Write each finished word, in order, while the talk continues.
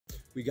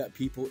We got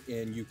people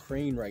in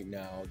Ukraine right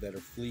now that are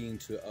fleeing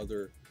to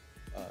other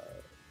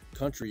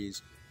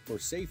countries for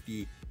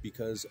safety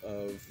because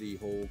of the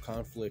whole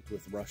conflict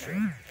with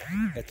Russia.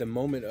 At the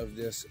moment of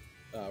this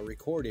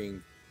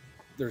recording,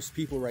 there's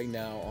people right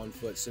now on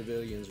foot,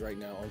 civilians right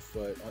now on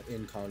foot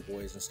in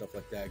convoys and stuff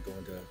like that,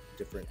 going to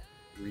different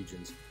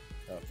regions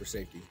for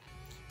safety.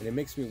 And it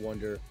makes me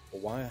wonder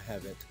why I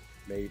haven't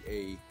made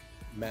a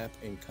map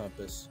and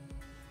compass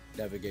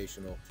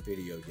navigational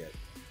video yet.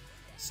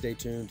 Stay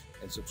tuned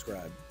and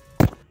subscribe.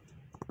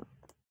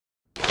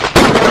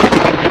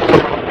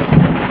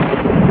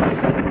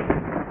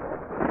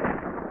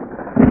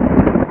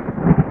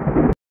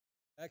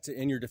 Back to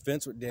In Your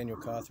Defense with Daniel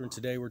Cothran.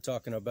 Today we're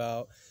talking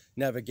about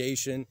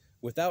navigation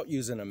without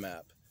using a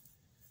map.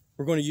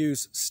 We're going to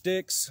use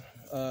sticks,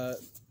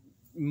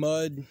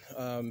 mud,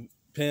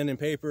 pen and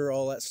paper,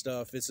 all that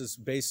stuff. This is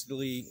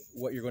basically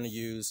what you're going to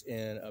use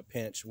in a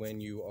pinch when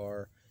you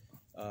are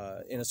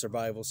in a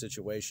survival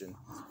situation.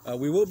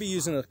 We will be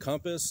using a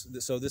compass,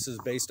 so this is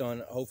based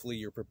on hopefully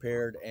you're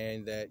prepared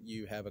and that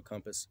you have a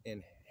compass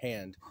in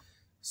hand.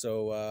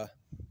 So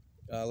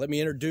let me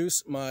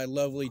introduce my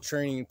lovely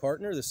training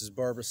partner. This is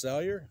Barbara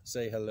Salyer.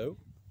 Say hello.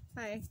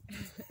 Hi.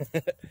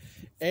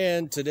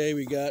 And today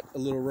we got a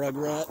little rug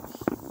rat,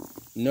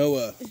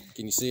 Noah.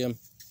 Can you see him?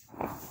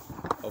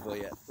 Hopefully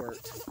it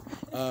worked.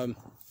 You want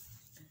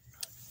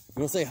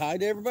to say hi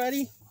to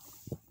everybody?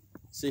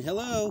 Say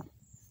hello.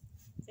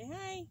 Say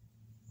hi.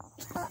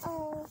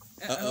 Uh-oh.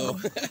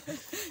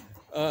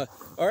 Uh-oh.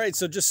 All right,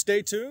 so just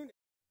stay tuned.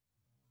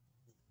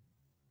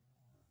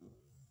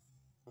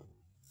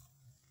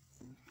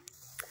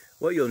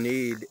 What you'll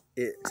need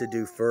to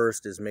do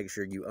first is make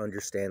sure you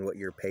understand what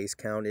your pace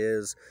count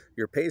is.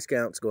 Your pace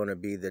count is going to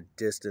be the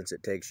distance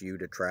it takes you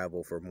to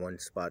travel from one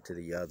spot to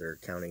the other,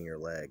 counting your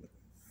leg.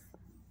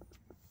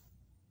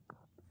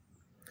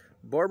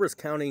 Barbara's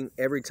counting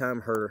every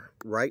time her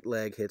right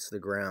leg hits the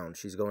ground.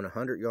 She's going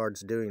 100 yards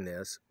doing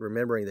this,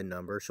 remembering the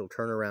number. She'll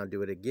turn around,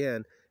 do it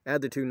again,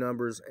 add the two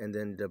numbers, and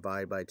then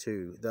divide by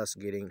 2, thus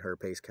getting her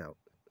pace count.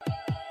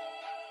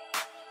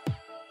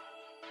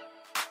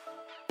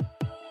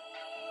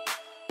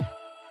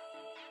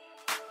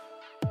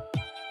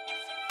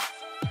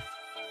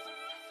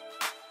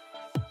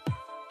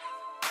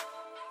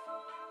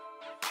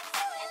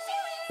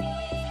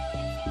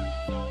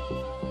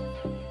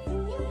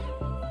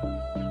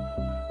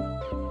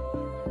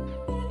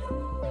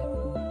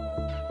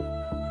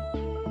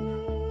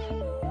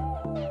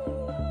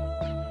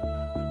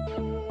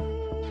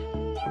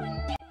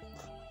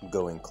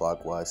 Going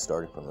clockwise,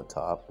 starting from the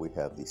top, we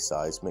have the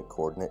seismic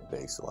coordinate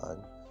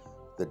baseline.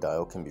 The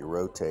dial can be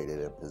rotated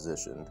and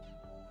positioned.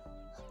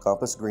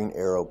 Compass green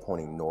arrow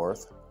pointing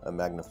north, a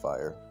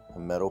magnifier, a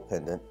metal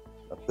pendant,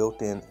 a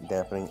built-in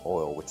dampening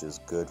oil which is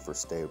good for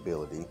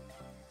stability,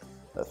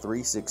 a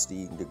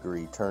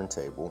 360-degree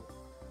turntable,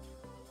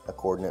 a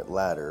coordinate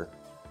ladder,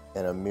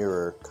 and a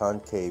mirror,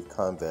 concave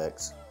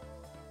convex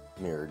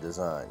mirror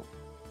design.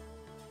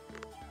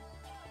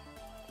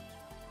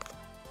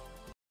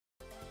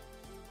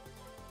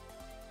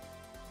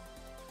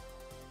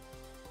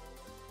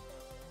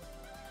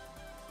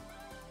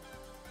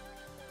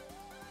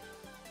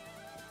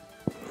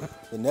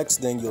 The next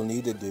thing you'll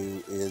need to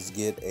do is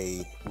get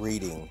a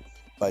reading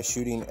by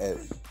shooting at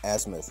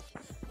azimuth.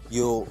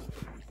 You'll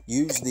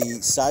use the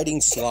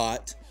sighting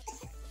slot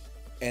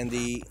and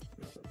the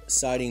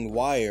sighting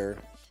wire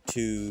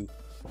to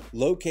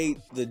locate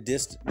the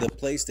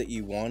place that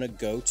you want to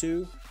go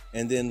to,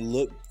 and then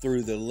look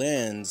through the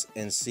lens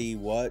and see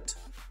what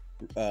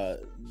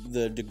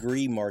the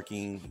degree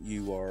marking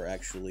you are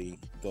actually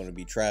going to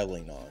be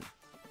traveling on.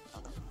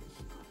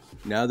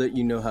 Now that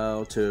you know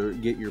how to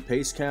get your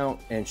pace count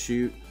and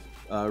shoot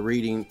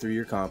reading through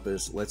your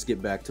compass, let's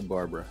get back to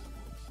Barbara.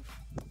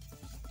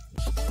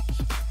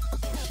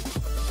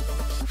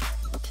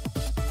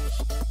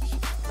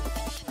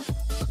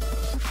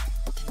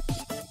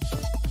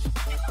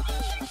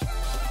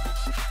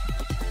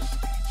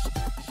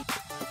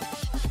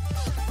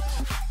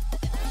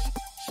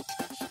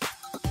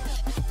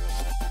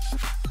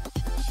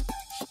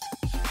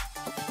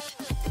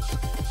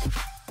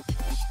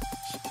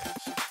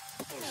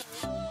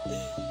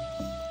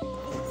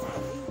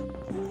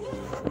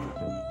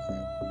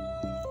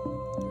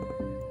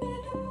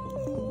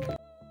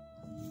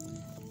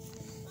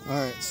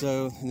 Alright,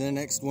 so the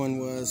next one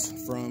was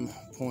from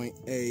point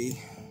A.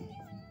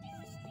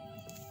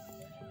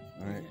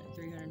 Alright.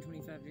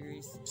 325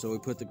 degrees. So we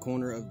put the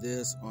corner of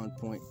this on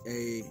point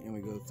A and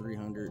we go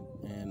 300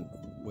 and,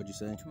 what'd you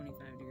say?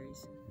 25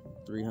 degrees.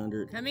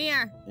 300. Come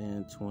here.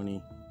 And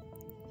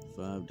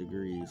 25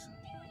 degrees.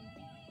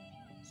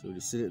 So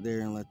just sit it there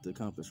and let the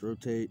compass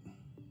rotate.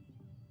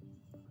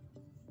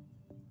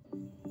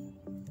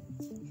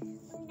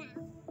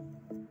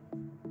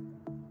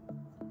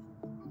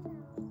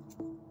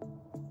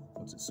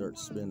 Once it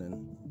starts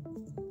spinning.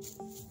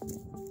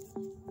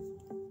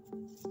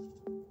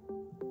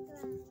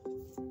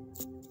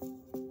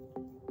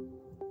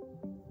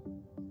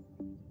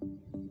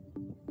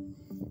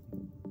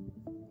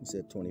 You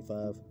said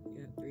 25?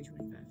 Yeah,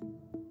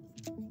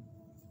 325.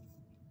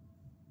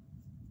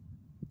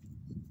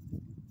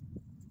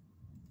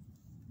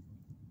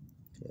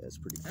 That's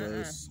pretty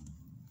close.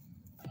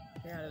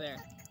 Get out of there.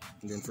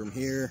 And then from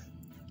here,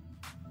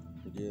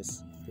 we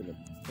just put a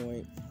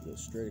point, go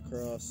straight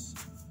across.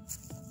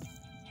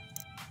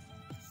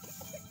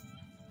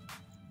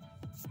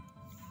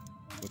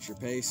 What's your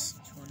pace?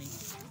 20.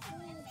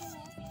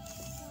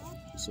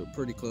 So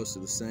pretty close to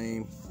the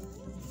same.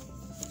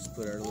 Just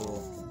put our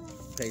little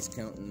pace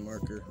counting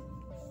marker.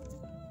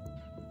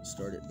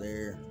 Start it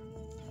there.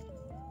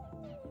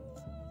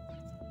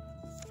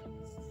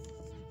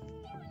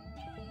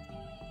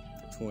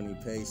 "20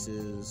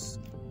 paces.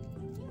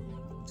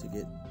 To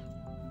get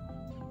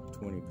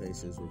 20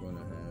 paces, we're going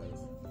to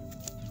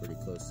have pretty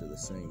close to the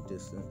same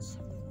distance.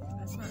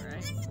 That's not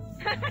right.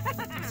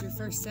 Because your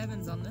first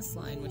 7's on this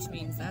line, which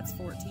means that's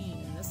 14,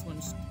 and this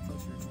one's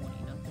closer to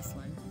 20, not this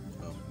line.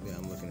 Oh, yeah,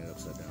 I'm looking at it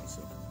upside down.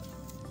 So,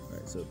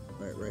 all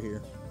right, right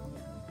here.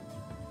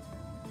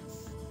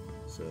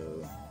 So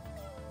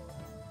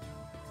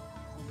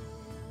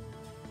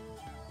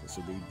this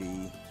will be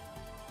B.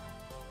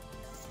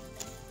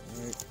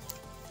 All right.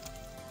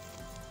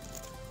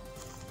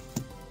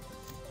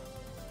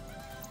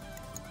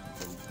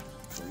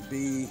 From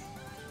B,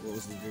 what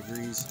was the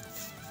degrees?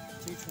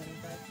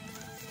 225.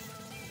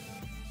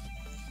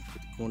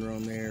 Put the corner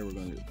on there. We're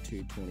going to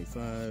do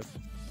 225.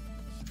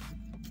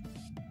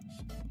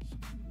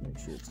 Make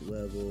sure it's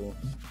level.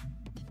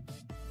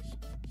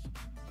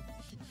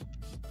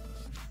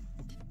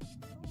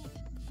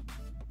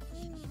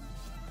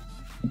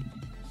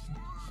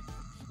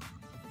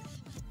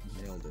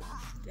 Nailed it.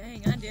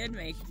 Dang, I did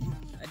make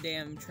a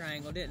damn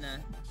triangle, didn't I?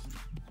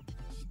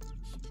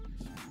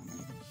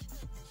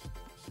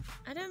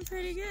 I done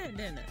pretty good,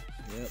 didn't I?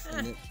 Yep.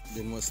 And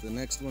then what's the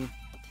next one?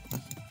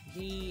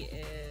 D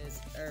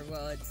is,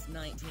 it's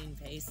 19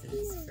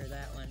 paces for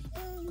that one.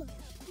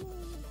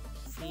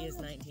 C is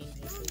 19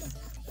 paces.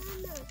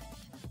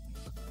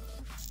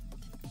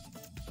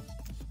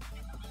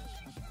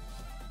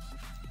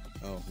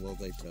 Oh, well,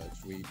 they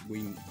touched. We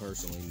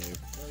personally knew.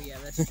 Oh yeah,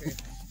 that's true.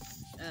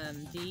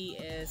 D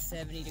is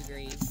 70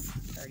 degrees,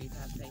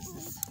 35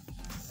 paces.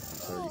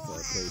 35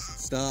 paces.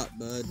 Stop,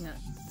 bud. Yeah,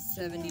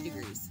 70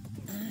 degrees.